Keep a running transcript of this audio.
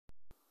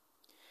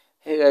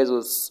Hey guys,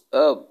 what's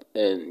up?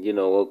 And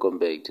welcome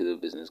back to the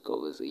Business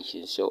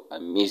Conversation Show. I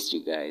missed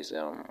you guys.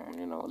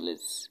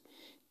 Let's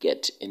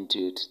get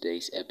into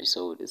today's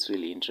episode. It's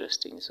really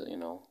interesting,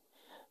 so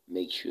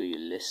make sure you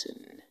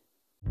listen.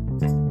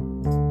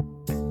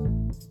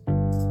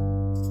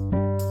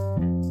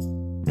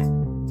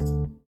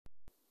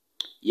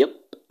 Yep.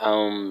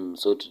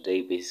 So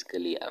today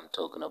basically I'm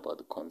talking about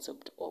the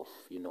concept of,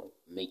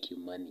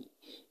 making money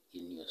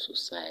in your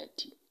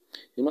society.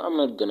 I'm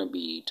not gonna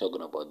be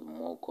talking about the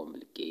more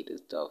complicated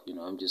stuff.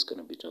 I'm just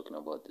gonna be talking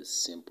about the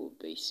simple,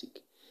 basic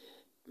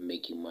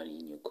making money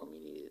in your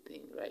community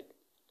thing, right?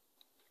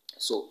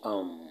 So,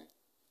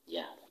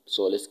 yeah.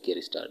 So let's get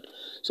it started.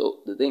 So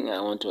the thing I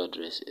want to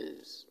address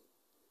is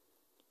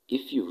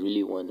if you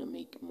really want to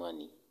make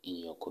money in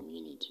your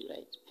community,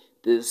 right?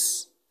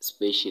 This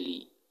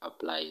especially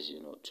applies,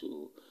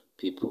 to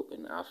people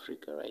in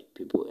Africa, right?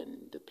 People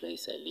in the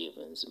place I live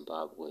in,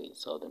 Zimbabwe, in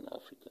Southern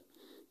Africa.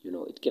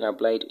 It can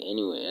apply to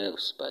anywhere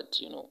else, but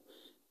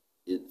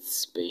it's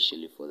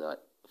especially for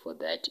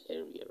that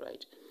area,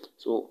 right?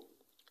 So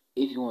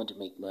if you want to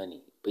make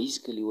money,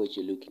 basically what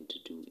you're looking to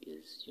do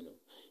is,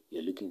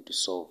 you're looking to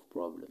solve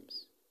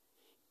problems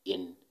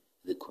in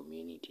the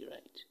community,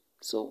 right?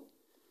 So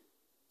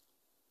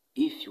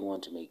if you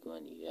want to make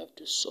money, you have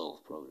to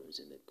solve problems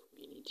in the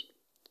community.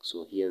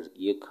 So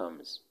here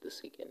comes the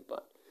second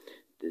part.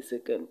 The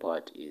second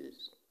part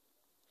is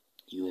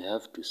you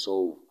have to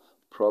solve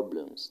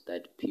problems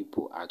that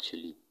people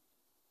actually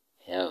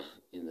have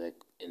in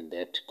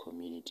that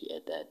community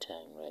at that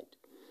time, right?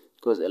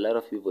 Because a lot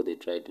of people they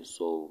try to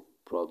solve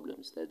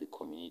problems that the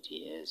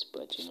community has,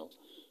 but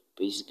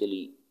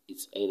basically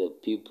it's either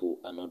people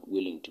are not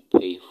willing to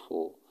pay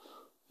for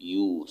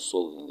you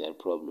solving that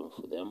problem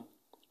for them,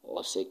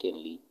 or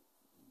secondly,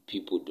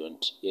 people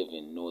don't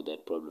even know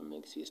that problem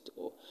exists,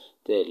 or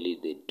thirdly,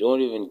 they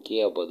don't even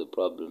care about the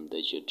problem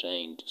that you're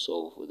trying to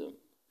solve for them.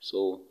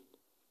 So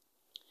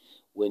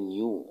when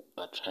you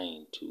are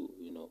trying to,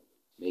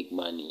 make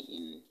money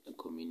in a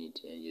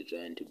community and you're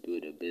trying to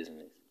build a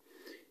business,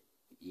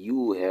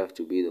 you have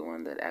to be the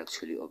one that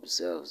actually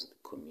observes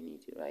the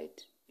community,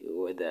 right?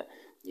 Whether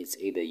it's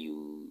either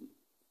you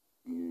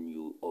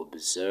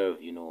observe,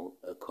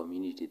 a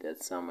community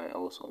that's somewhere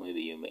else, or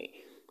maybe you may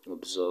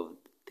observe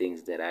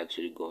things that are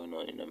actually going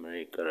on in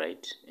America,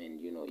 right?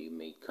 And you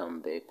may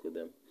come back with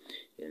them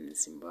in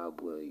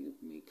Zimbabwe, you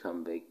may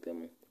come back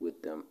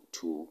with them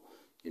to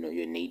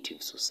your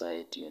native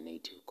society, your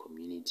native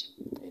community,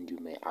 and you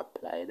may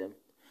apply them.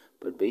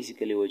 But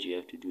basically what you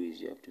have to do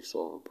is you have to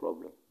solve a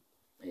problem,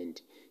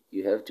 and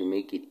you have to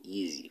make it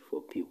easy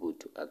for people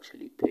to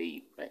actually pay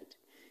you, right?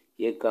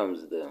 Here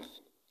comes the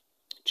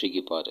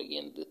tricky part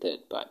again, the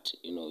third part.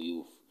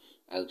 You've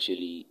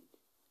actually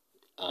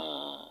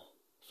uh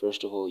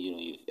first of all,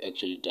 you've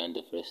actually done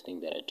the first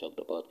thing that I talked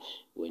about,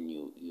 when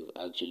you've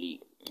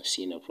actually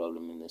seen a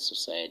problem in the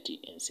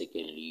society, and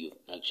secondly, you've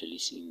actually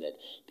seen that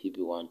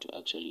people want to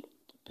actually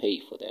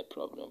pay for that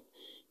problem,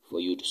 for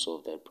you to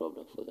solve that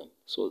problem for them.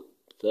 So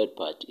third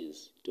part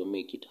is to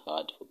make it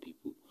hard for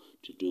people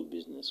to do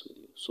business with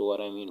you. So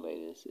what I mean by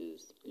this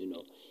is,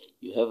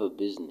 you have a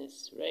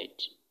business, right,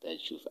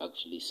 that you've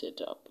actually set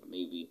up.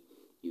 Maybe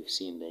you've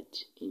seen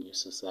that in your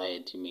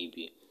society,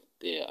 maybe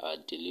there are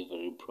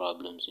delivery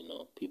problems.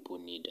 People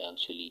need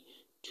actually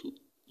to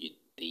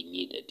they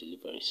need a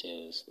delivery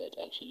service that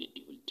actually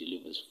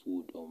delivers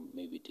food, or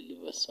maybe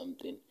delivers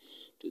something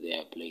to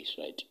their place,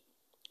 right?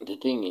 The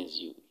thing is,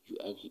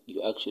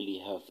 you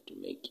actually have to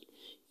make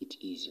it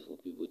easy for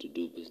people to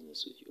do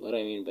business with you. What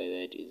I mean by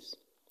that is,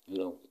 you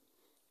know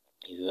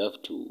you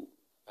have to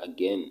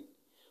again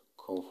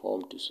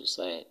conform to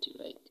society,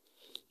 right?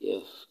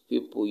 If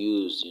people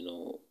use,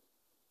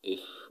 if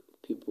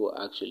people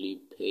actually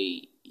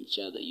pay each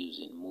other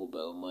using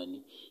mobile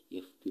money,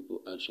 if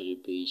people actually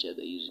pay each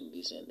other using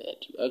this and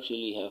that, you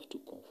actually have to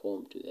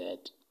conform to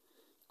that.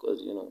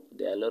 Because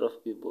there are a lot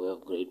of people who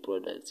have great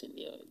products in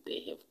there,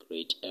 they have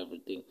great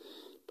everything,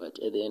 but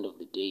at the end of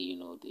the day,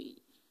 they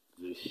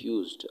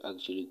refuse to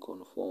actually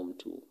conform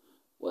to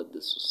what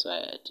the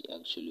society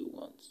actually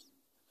wants,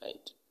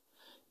 right?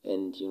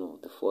 And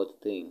the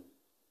fourth thing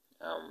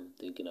I'm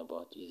thinking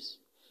about is,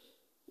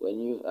 when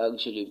you've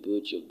actually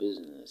built your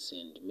business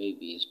and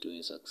maybe it's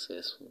doing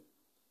successful,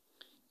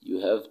 you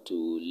have to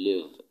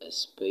leave a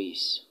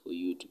space for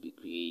you to be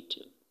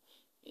creative,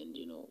 and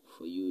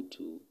for you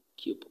to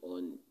keep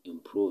on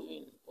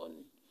improving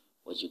on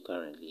what you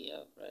currently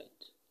have,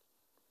 right?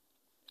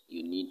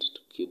 You need to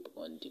keep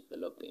on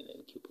developing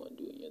and keep on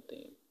doing your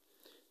thing.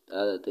 The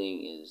other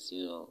thing is,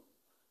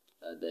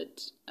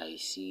 that I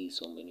see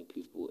so many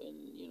people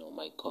in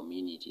my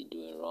community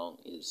doing wrong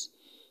is,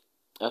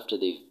 after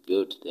they've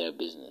built their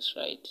business,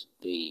 right,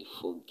 they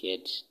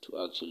forget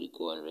to actually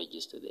go and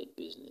register that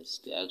business.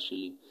 They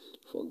actually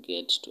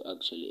forget to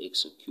actually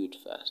execute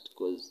fast,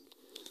 because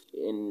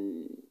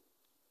in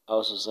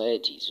our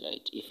societies,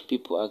 right, if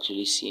people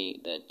actually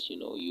see that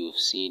you've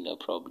seen a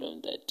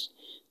problem that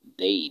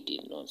they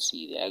did not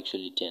see, they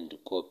actually tend to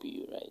copy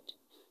you, right?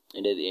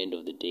 And at the end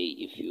of the day,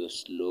 if you're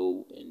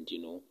slow, and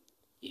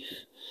if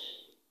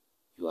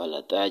you are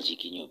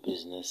lethargic in your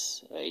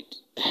business, right?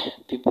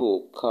 People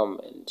will come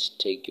and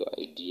take your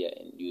idea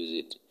and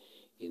use it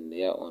in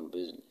their own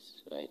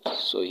business, right?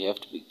 So you have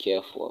to be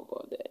careful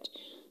about that.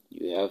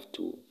 You have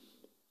to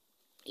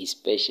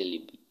especially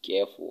be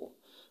careful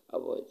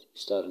about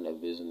starting a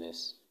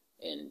business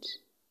and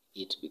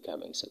it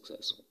becoming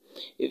successful.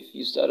 If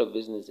you start a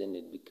business and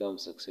it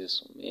becomes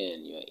successful,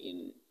 man, you're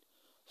in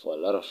for a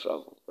lot of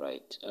trouble,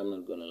 right? I'm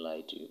not gonna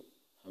lie to you.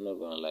 I'm not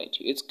gonna lie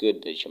to you. It's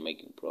good that you're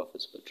making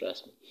profits, but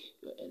trust me,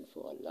 you're in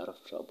for a lot of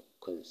trouble.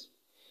 Because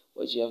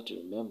what you have to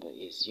remember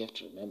is you have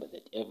to remember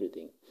that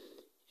everything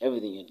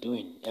you're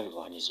doing,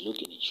 everyone is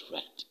looking at you,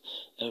 right?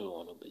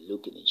 Everyone will be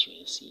looking at you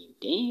and saying,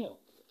 "Damn,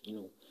 you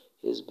know,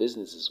 his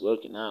business is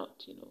working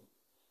out.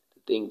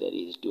 The thing that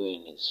he's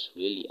doing is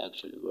really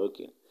actually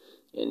working."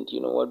 And you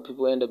know what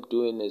people end up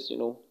doing is,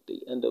 they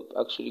end up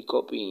actually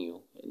copying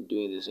you and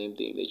doing the same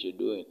thing that you're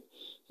doing.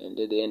 And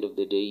at the end of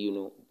the day,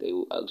 they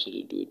will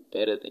actually do it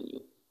better than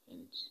you.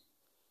 And,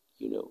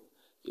 you know,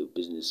 your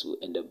business will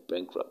end up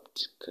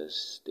bankrupt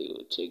because they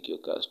will take your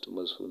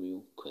customers from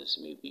you because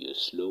maybe you're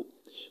slow.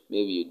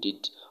 Maybe you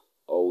did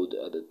all the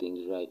other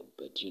things right,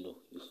 but, you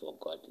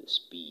forgot the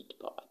speed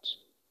part.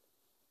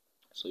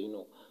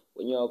 So,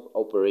 when you're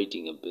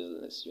operating a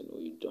business,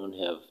 you don't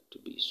have to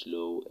be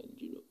slow and,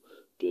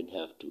 don't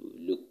have to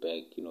look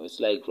back. It's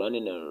like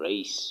running a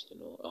race, a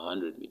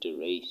 100-meter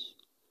race.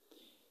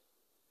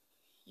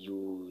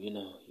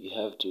 You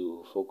have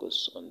to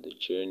focus on the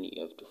journey.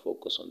 You have to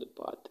focus on the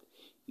path.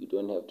 You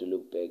don't have to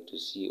look back to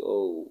see,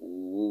 oh,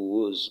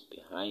 who's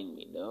behind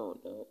me. No,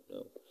 no,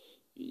 no.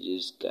 You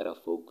just gotta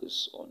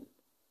focus on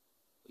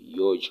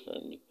your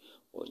journey,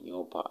 on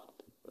your path,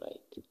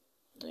 right?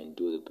 And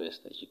do the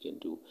best that you can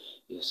do.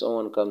 If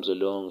someone comes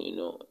along,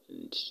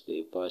 and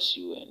they pass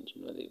you and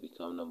they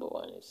become number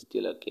one, it's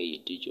still okay, you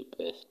did your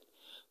best.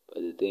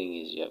 But the thing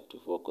is, you have to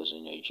focus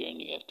on your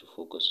journey, you have to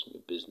focus on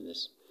your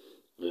business,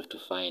 you have to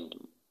find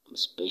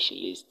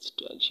specialists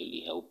to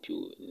actually help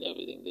you in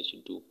everything that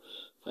you do.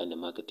 Find a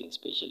marketing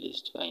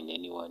specialist, find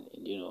anyone,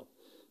 and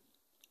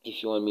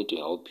if you want me to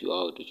help you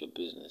out with your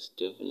business,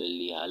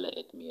 definitely holler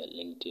at me on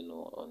LinkedIn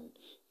or on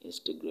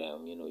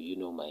Instagram. You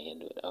know my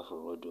handle at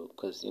AfroRodo,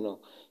 because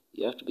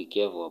you have to be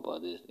careful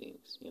about these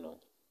things.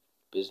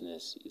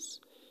 Business is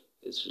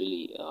it's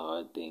really a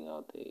hard thing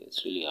out there.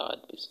 It's really hard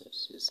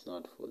business. It's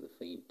not for the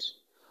faint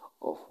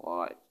of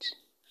heart.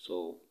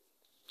 So,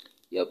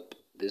 yep,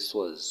 this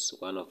was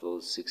one of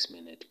those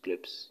 6-minute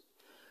clips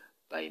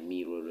by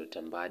me, Rodo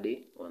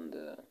Tambade, on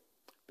the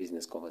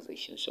Business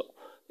Conversation Show.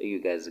 Thank you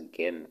guys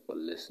again for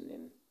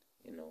listening,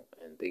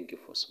 and thank you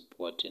for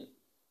supporting.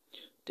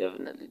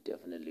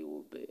 Definitely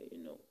will be,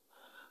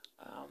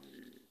 um,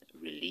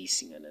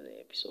 releasing another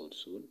episode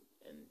soon.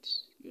 And,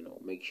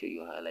 make sure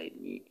you highlight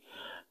me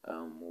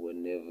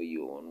whenever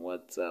you're on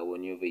WhatsApp,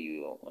 whenever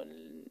you're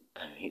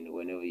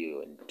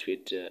on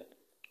Twitter,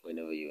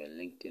 whenever you're on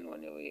LinkedIn,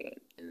 whenever you're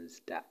on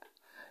Insta.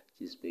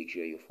 Just make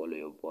sure you follow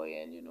your boy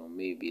and,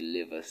 maybe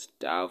leave a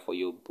star for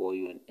your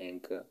boy on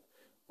Anchor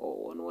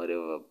or on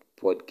whatever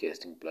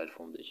podcasting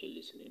platform that you're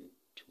listening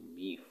to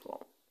me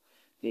from.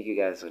 Thank you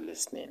guys for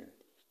listening.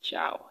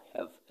 Ciao.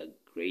 Have a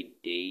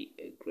great day,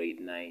 a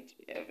great night.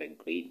 Have a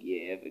great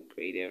year. Have a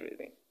great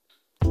everything.